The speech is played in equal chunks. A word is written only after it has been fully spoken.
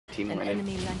Team An rented.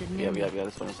 enemy landed Yeah, near me.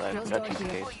 this one inside. Close Got door 2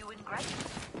 here. case.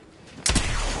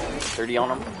 30 on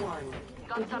him.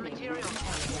 Got some materials.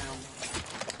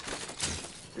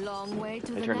 Long way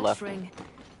to They the turned next left. ring.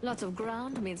 Lots of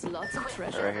ground means lots of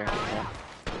treasure. Right here. Yeah.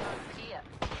 Here.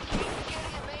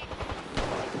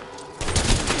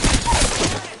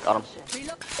 Got him.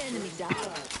 Reload. Enemy down.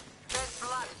 There's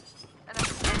blood. And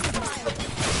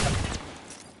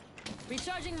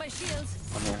Recharging my shields.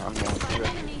 I'm here. An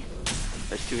enemy.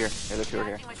 There's 2 here. Yeah, there's 2 over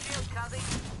here. my shield, Cuzzy.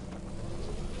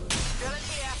 Still in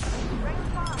here. Ring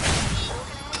fire.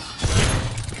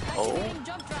 Oh. Activating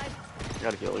jump drive.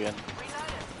 Gotta kill again.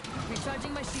 Reloaded.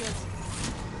 Recharging my shields.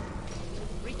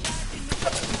 Recharging my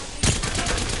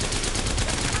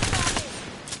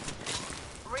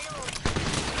Reload.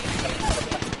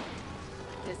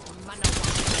 This mana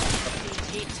wants to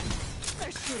be hit.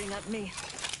 They're shooting at me.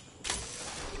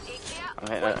 I'm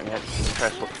gonna try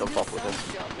to switch jump off with him.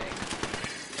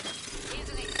 Here's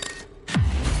an egg.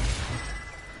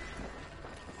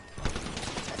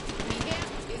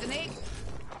 Here's an egg.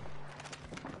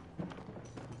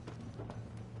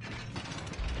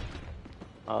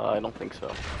 I don't think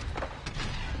so.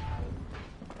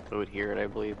 I would hear it, I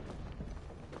believe.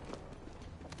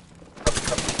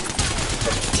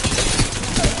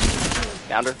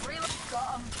 Downed her.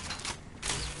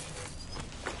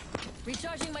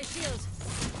 Recharging my shields.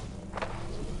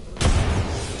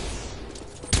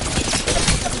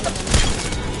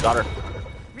 Got her.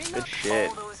 Reload. Good shit.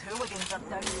 All those hooligans are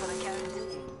down for the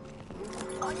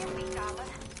count. On your feet,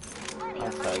 Alvin.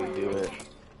 That's how you do it.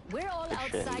 We're all Good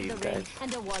shit outside the indeed, ring, guys.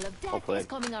 and a wall of death Hopefully. is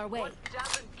coming our way. What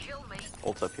doesn't kill me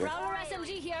Ult's up here. Prowler SMG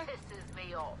here. pisses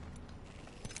me off.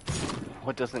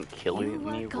 What doesn't kill You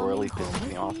me are royally coming pisses home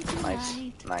me off. with me Nice.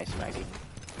 tonight. Nice, Maggie.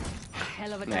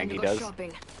 Hell of a time Maggie to go does.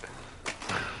 shopping.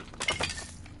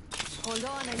 Hold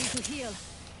on, I need to heal.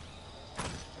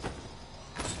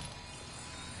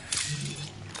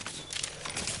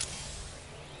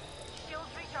 Shields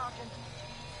recharging.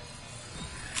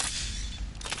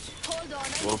 Hold on, I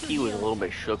need Well, to he was a heal. little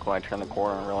bit shook when I turned the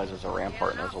corner and realized there's a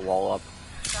rampart and there's a wall up.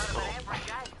 Got about every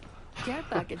day. Care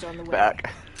package on the way.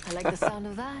 Back. I like the sound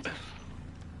of that.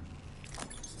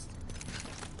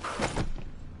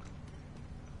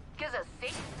 Gives a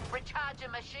six.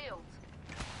 Recharging my shields.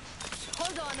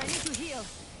 Hold on, I need to heal.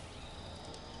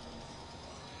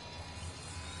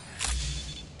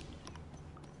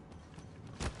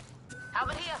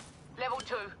 Over here. Level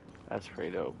 2. That's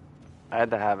pretty dope. I had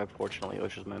the Havoc, fortunately,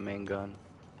 which is my main gun.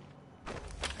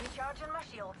 Recharging my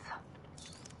shields.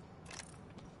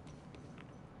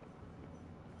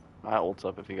 My ult's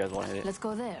up if you guys want to hit it. Let's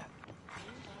go there.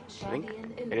 I think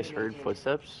I just heard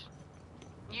footsteps.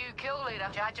 New kill leader.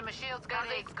 Charging my shields.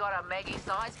 Guzzy's got a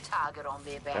Maggie-sized target on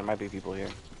their back. There might be people here.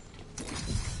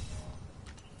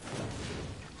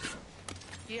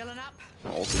 Healing up.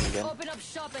 I'm ulting again. Open up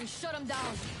shop and shut them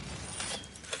down.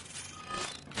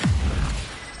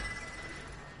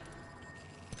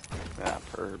 Ah,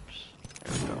 perps.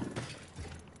 There we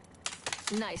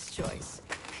go. Nice choice.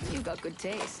 You got good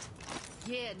taste.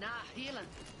 Yeah, nah, healing.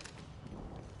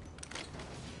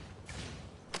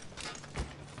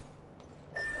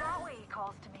 That way he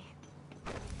calls to me.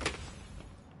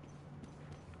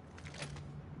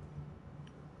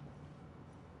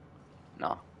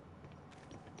 No.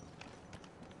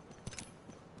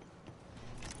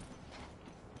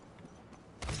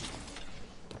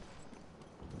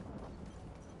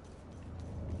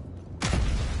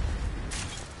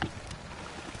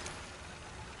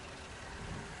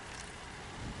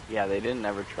 Yeah, they didn't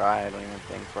ever try, I don't even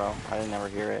think, bro. I didn't ever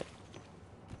hear it.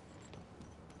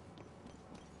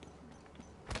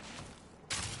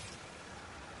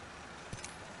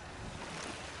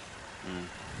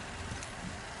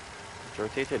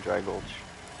 Rotate to Dry Gulch.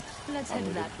 Let's head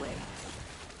that way.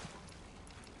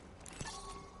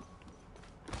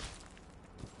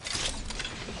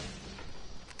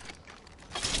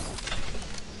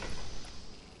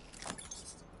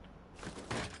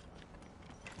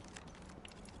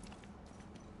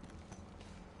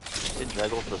 Did Dry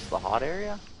Gulch was the hot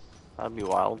area? That'd be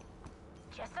wild.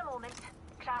 Just a moment.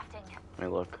 Crafting. Let me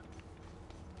look.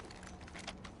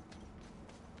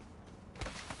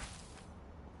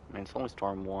 I mean, it's only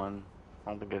Storm 1. I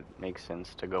don't think it makes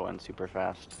sense to go in super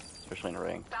fast, especially in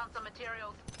ranked. Found some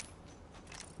materials.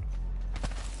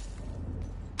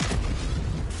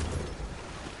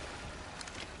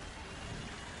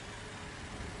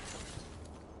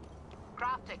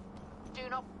 Crafting. Do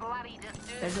not bloody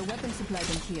disturb. There's a weapon supply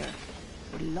bin here.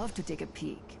 Would love to take a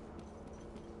peek.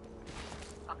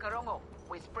 Akarongo.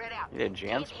 We spread out. You did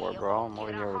Jan's for, bro. I'm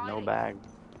over here with no bag.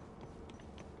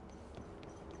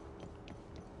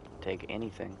 take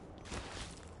anything.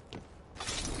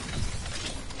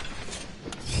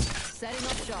 Setting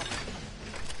up shop.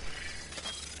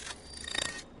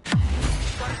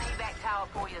 Got an evac tower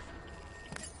for you.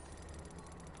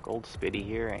 Gold spitty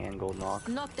here and gold knock.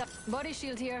 Knocked up. Body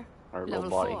shield here. Or Level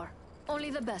gold body. 4. Only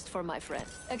the best for my friend.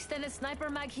 Extended sniper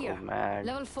mag here. Gold mag.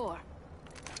 Level 4.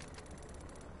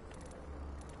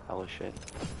 Hella shit.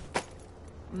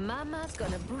 Mama's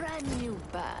got a brand new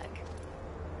bag.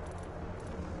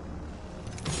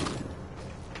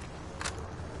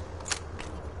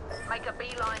 Make a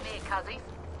beeline there, cuzzies.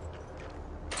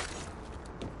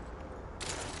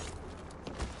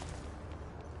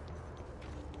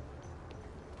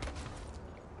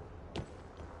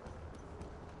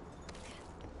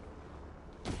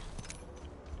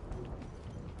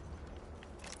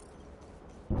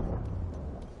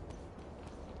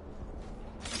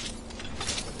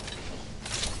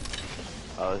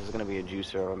 Oh, this is gonna be a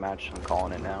juicer of a match. I'm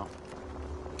calling it now.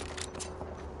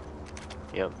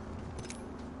 Yep.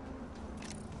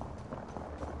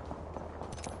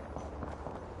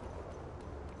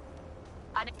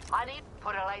 I need to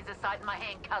put a laser sight in my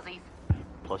hand, cuzzies.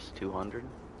 Plus 200.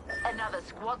 Another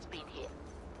squad's been here.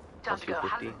 Plus Just go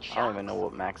 250. 100 I don't even shots. know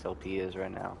what max LP is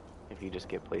right now. If you just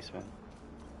get placement.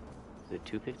 Is it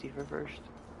 250 for first?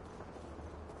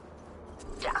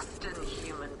 Just in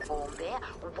human form there.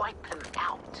 Wipe him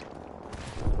out.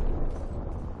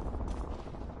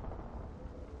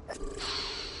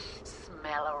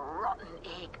 Smell a rotten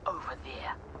egg over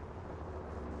there.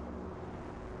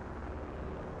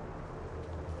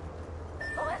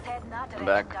 Let's head in that I'm direction,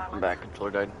 back. darling. I'm back.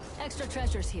 Controller died. Extra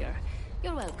treasures here.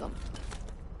 You're welcome.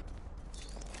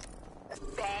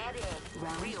 Bad egg.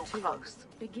 Round Real 2. close.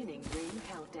 Beginning ring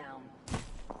countdown.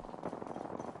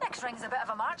 Next ring's a bit of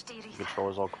a march, dearies.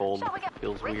 Controller's all cold. Shall we get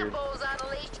Feels ring the weird. balls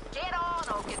unleashed? Get on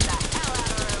or get the hell out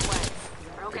of our way.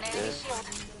 Broken Good enemy shit. shield.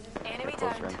 Enemy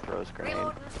Closer down. and throws grenade.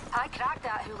 Reloading. I cracked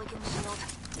that hooligan shield.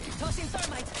 Tossing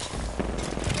thermite.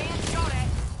 Being shot at.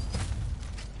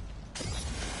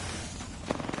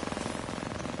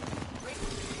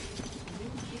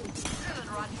 Drilling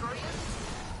right through you.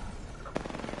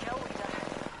 Kill leader.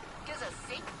 Gives a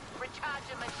sick.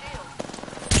 Recharging my shield.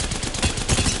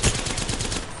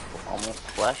 Almost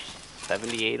flesh.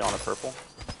 78 on a purple.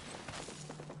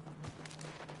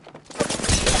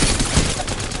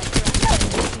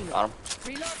 Got him.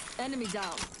 Reload. Enemy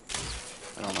down.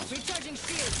 I don't know. Recharging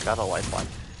shield. Got a lifeline.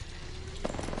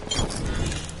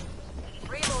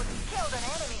 Reload. Killed an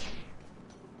enemy.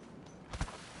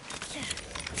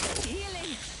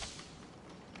 Healing.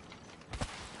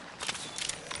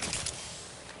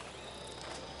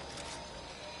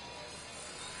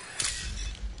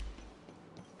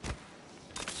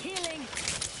 Healing.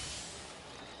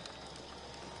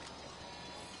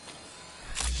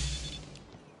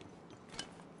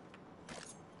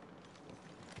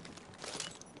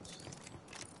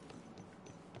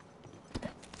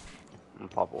 I'm gonna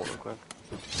pop ult real quick.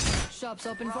 Shop's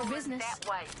open for Rolling business. that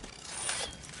way.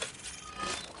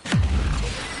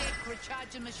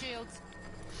 Recharging my shields.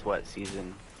 Sweat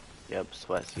season. Yep,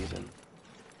 sweat season.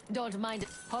 Don't mind it.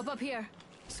 Hop up here.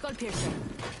 Skull piercer.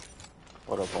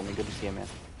 What up, homie? Good to see you, man.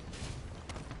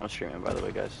 I'm streaming, by the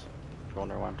way, guys. If you're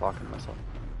wondering why I'm talking to myself.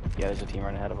 Yeah, there's a team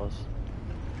right ahead of us.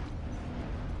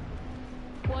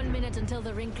 1 minute until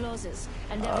the ring closes,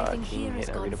 and everything Can you here is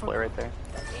hit a gone redeploy for. right there?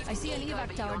 I see an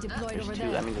evac tower deployed There's over two.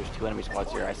 there. I mean, there's two enemy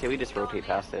squads here. I say we just rotate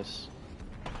past this.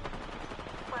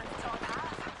 Went on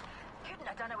path. Couldn't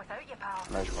have done it without you, pal.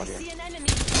 Another squad See here. an enemy.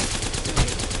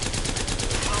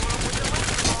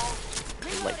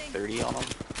 There's like 30 on them.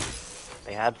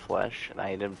 They had flesh, and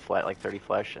I did flat like 30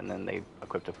 flesh, and then they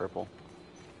equipped a purple.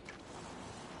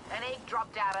 An egg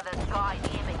dropped out of the sky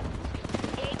near me.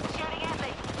 Egg shooting at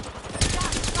me.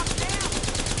 Shot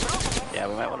down. Yeah,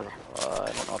 we might want to. I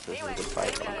don't know if this is a good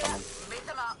fight, but I'm coming. Mess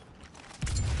him up.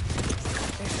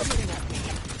 They're shooting at me.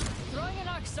 Throwing an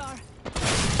arc star.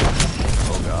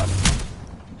 Oh god.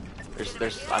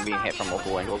 I'm being hit from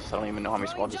multiple angles. So I don't even know how many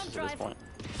squads this is at this point.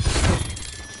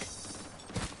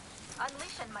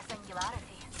 Unleashing my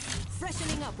singularity.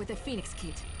 Freshening up with the Phoenix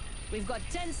kit. We've got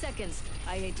 10 seconds.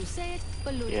 I hate to say it,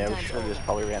 but looting Yeah, we time's should have over. just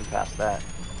probably ran past that.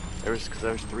 Because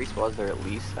there was 3 squads there at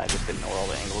least. I just didn't know where all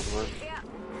the angles were.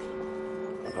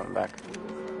 I'm coming back.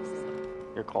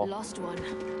 Your call. Lost one.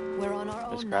 We're on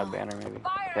our Just own grab now. banner maybe.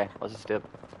 Fire! Okay, let's just dip.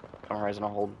 Come horizon, I'll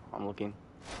hold. I'm looking.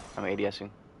 I'm ADSing.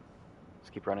 Let's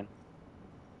keep running.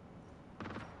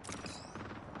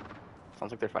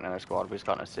 Sounds like they're fighting their squad. We just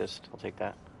got an assist. I'll take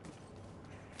that.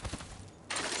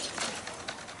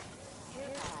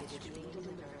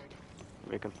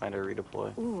 we can find a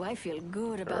redeploy. Ooh, I feel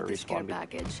good about this care respawn beacon.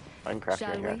 package. I can craft it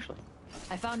Shall here, we? actually.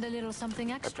 I found a little something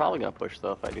They're extra. probably gonna push,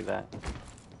 though, if I do that.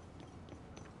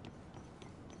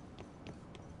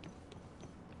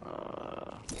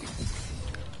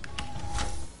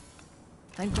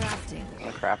 I'm crafting. I'm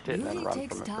gonna craft it and then Beauty run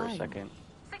takes from it for a time. second.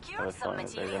 I have Secured a some feeling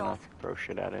that they're gonna materials. throw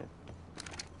shit at it.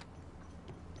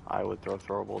 I would throw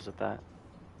throwables at that.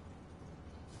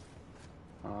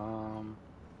 I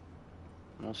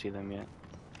don't see them yet.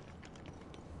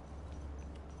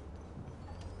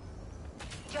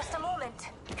 Just a moment.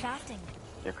 Crafting.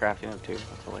 They're crafting them too.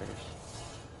 That's hilarious.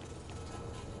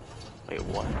 Wait,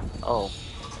 what? Oh.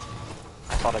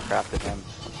 I thought I crafted them.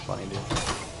 That's funny, dude.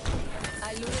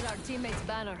 I looted our teammate's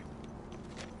banner.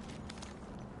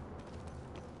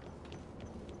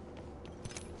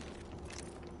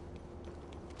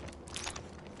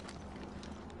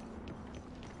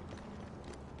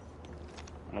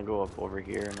 I'm gonna go up over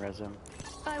here and res him.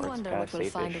 I Or it's wonder kinda what we'll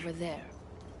find safe-ish. over there.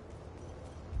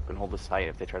 We can hold the site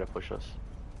if they try to push us.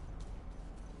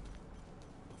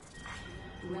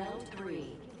 Round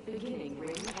 3. Beginning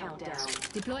ring countdown.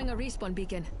 Deploying a respawn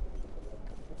beacon.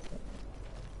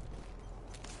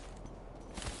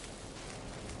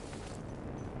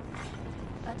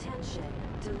 Attention.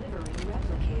 Delivering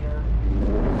replicator.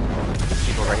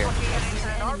 People right here. Replicator's in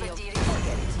Enemy orbit, of dearie.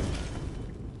 target.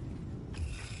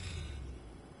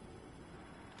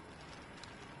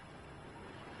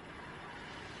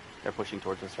 They're pushing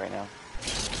towards us right now.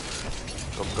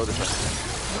 Go this way.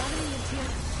 Gravity lives here.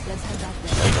 Let's head back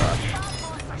there. Oh gosh. Bad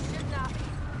boy for shooting at me.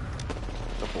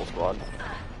 The full squad. Me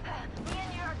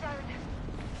and you're down.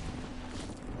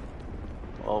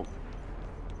 Oh.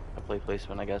 I play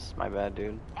placement, I guess. My bad,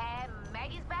 dude.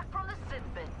 Maggie's back from the sin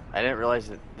bin. I didn't realize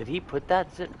that. Did he put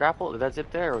that zip grapple? Did that zip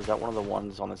there, or was that one of the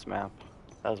ones on this map?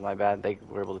 That was my bad. They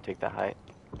were able to take that height.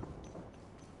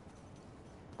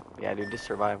 Yeah, dude, just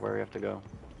survive where we have to go.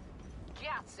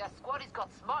 Cats, that squad has got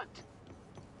smoked.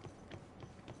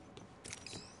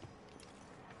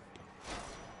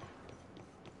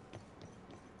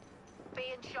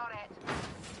 Being shot at.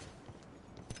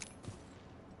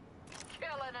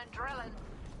 Killing and drilling.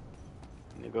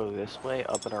 You go this way,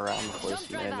 up and around before Don't this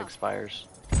drive minute out. expires.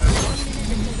 1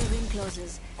 minute until the ring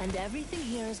closes, and everything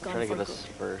here is gone Try to for get good. us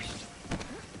first.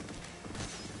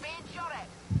 Being shot at.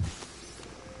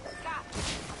 Cat,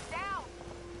 down.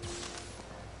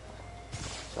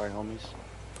 Sorry, homies.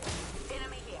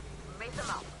 Enemy here. Miss him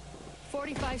up.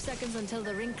 45 seconds until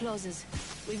the ring closes.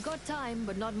 We've got time,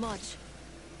 but not much.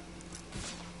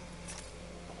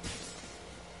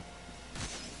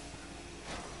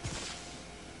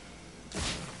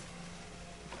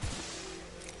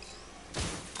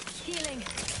 Healing.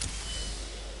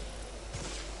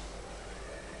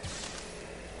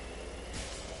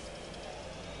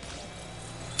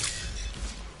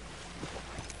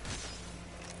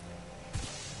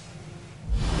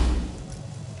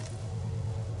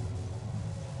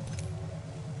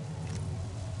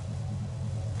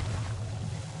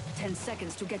 Ten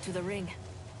seconds to get to the ring.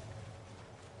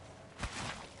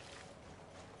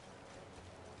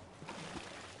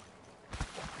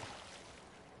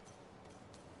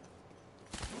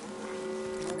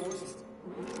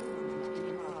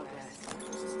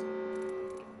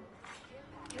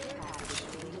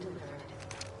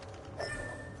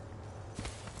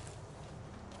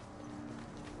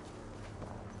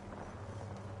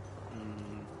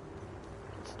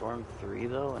 Storm 3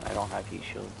 though, and I don't have heat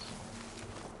shields.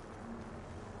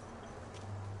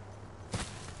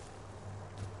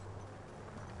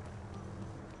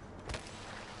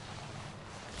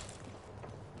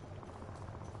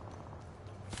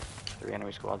 Three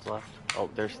enemy squads left. Oh,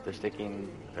 they're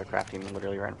crafting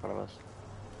literally right in front of us.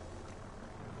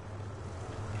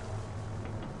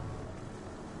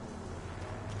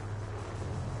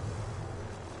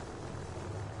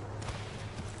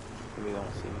 Maybe they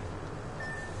don't see me.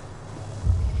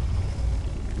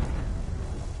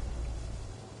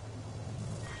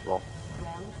 Well,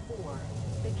 Round 4.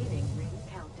 Beginning ring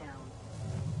countdown.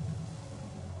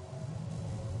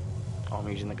 oh, I'm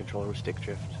using the controller with stick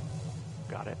drift.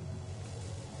 Got it.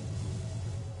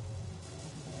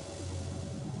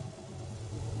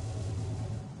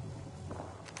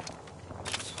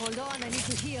 Hold on, I need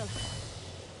to heal.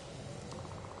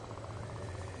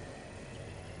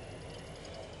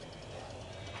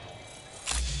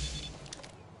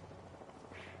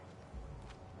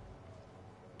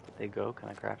 Did they go? Can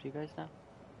I craft you guys now?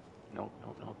 Nope,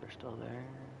 nope, nope, they're still there.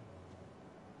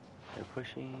 They're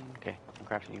pushing. Okay, I'm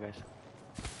crafting you guys.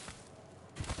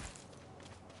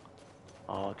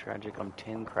 Oh, tragic. I'm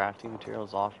 10 crafting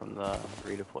materials off from the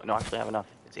redeploy. No, actually I have enough.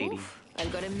 It's 80. Oof,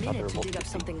 I've got a they're minute to both dig up 50.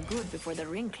 something good before the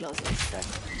ring closes.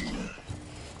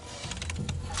 Okay.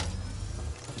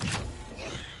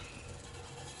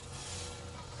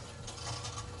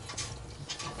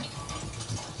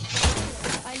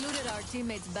 I looted our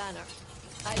teammate's banner.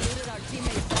 I looted our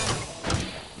teammate's banner.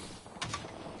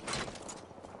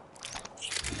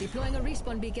 Deploying a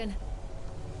respawn beacon.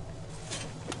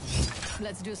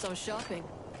 Let's do some shopping.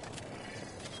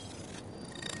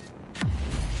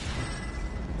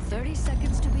 30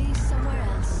 seconds to be somewhere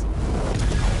else.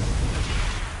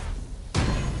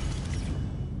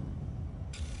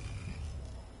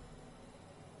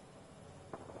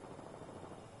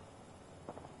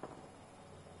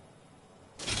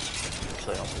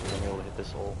 Actually, I don't think we're gonna be able to hit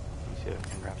this hole. Let me see if I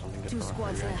can grab something good. Two from our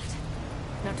squads refrigerator. left.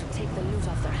 Now to take the loot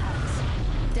off their hands.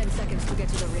 10 seconds to get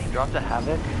to the ring. Drop the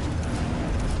Havoc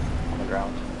on the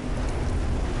ground.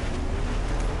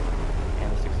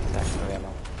 And the 60 seconds of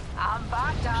ammo. I'm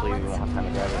back, Actually, we darlings. won't have time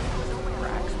to grab it.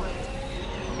 Racks worth.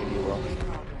 Maybe you will.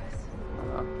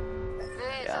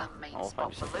 There's Yeah, a meat I'll spot find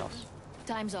you for something looting. else.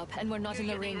 Time's up, and we're not in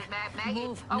the You ring. need it, Maggie?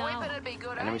 Move A now. weapon would be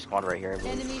good, eh? Enemy spawned right here, I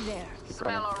believe. Enemy there. Keep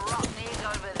Smell running. a rotten egg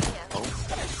over there. Oh,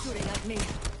 Shooting at me.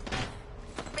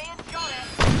 Man shot it.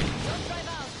 Don't drive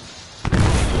out.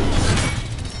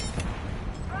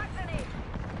 Drugs in it.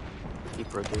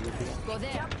 keep rotating. Go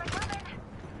there.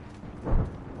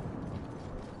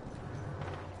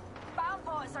 Bound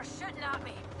boys are shooting at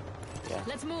me. Yeah.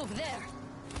 Let's move there.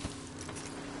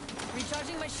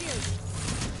 Recharging my shield.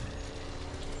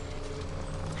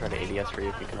 Try to ADS for you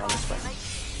if you can run this way.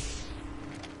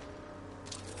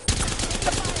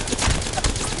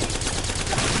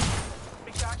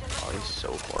 Recharging my Oh, he's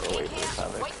so far away from this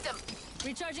Havoc. Waste them.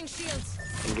 Recharging shields.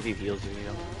 I can give you heals if you need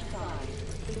them.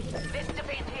 This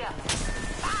defend here.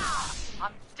 Ah!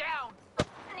 I'm down.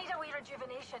 Need a wee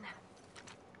rejuvenation.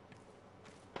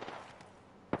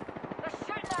 They're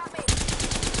shooting at me.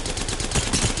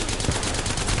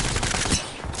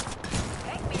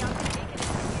 Take me up and take it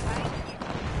into you, eh?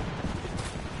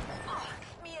 Oh,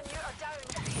 me and you are down.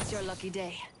 It's your lucky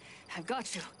day. I've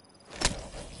got you.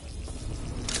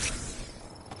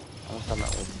 Almost done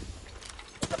that one.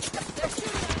 They're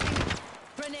shooting at me.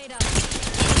 Grenade out.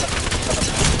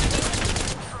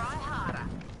 Try harder.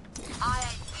 I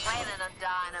ain't planning on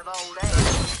dying of old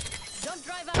age. Don't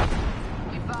drive out.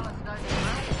 You fellas know the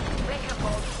way. Wrecking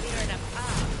balls here in a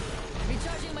park.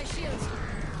 Recharging my shields.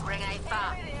 Ring ain't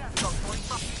far. Got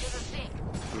 45 to the sink.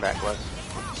 Come back, Wes.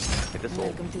 Hit this hole.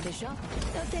 Welcome to the shop.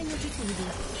 No tengo que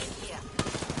cuidar. In here.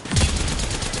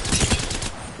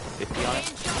 50 on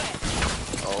it.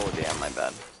 Oh, damn, my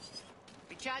bad.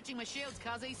 Recharging my shields,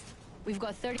 cuzzies. We've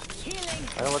got 30. Healing.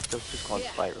 I don't let those two squads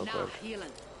fight real now quick.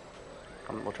 healing.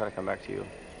 We'll try to come back to you.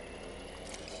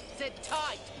 Sit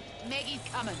tight. Maggie's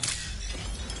coming.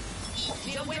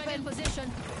 Need a Don't drive in weapon.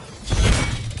 position.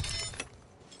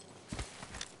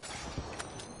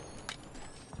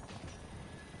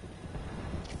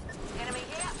 Enemy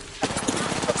here.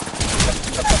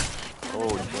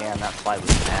 Oh, damn, that slide was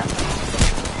nasty.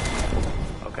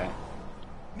 Okay.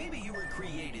 Maybe you were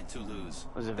created to lose.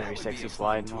 It was a very That would be sexy a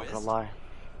slide, fun not gonna twist. lie.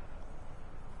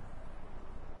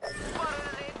 Spotted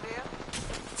an end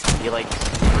there. He like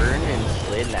turned and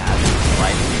slid and as he was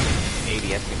sliding,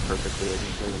 ADSing perfectly, like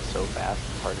he's moving so fast,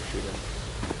 it's hard to shoot him.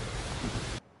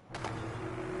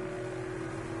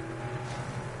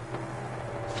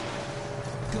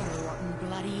 Got a rotten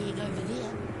bloody egg over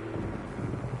there.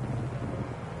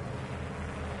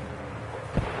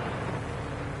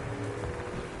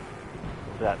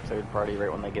 That third party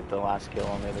right when they get the last kill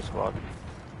on the other squad.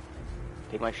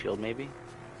 Take my shield maybe?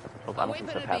 Hope I don't think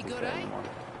stuff happens there anymore.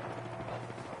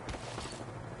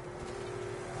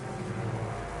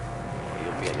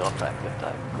 You'll have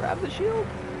to grab the shield?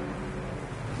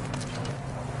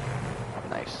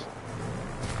 Nice.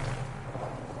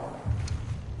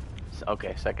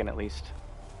 Okay, second at least.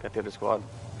 Got the other squad.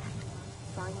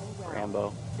 Final round.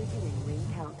 Rambo. Beginning ring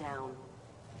countdown.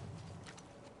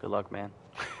 Good luck, man.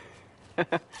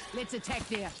 Let's attack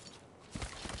there.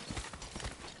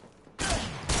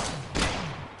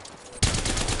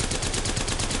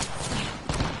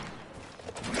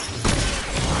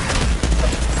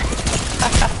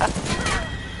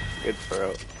 Good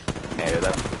throw. Yeah,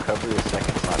 that recovery is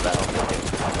second, it's not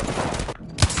bad.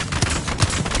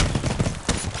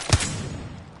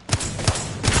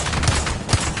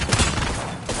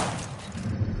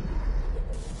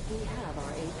 We have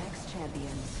our Apex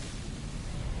champions.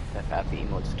 That Pathy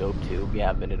emote's dope too.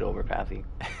 Yeah, bend it over, Pathy.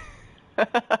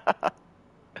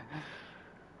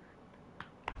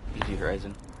 GG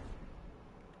Horizon.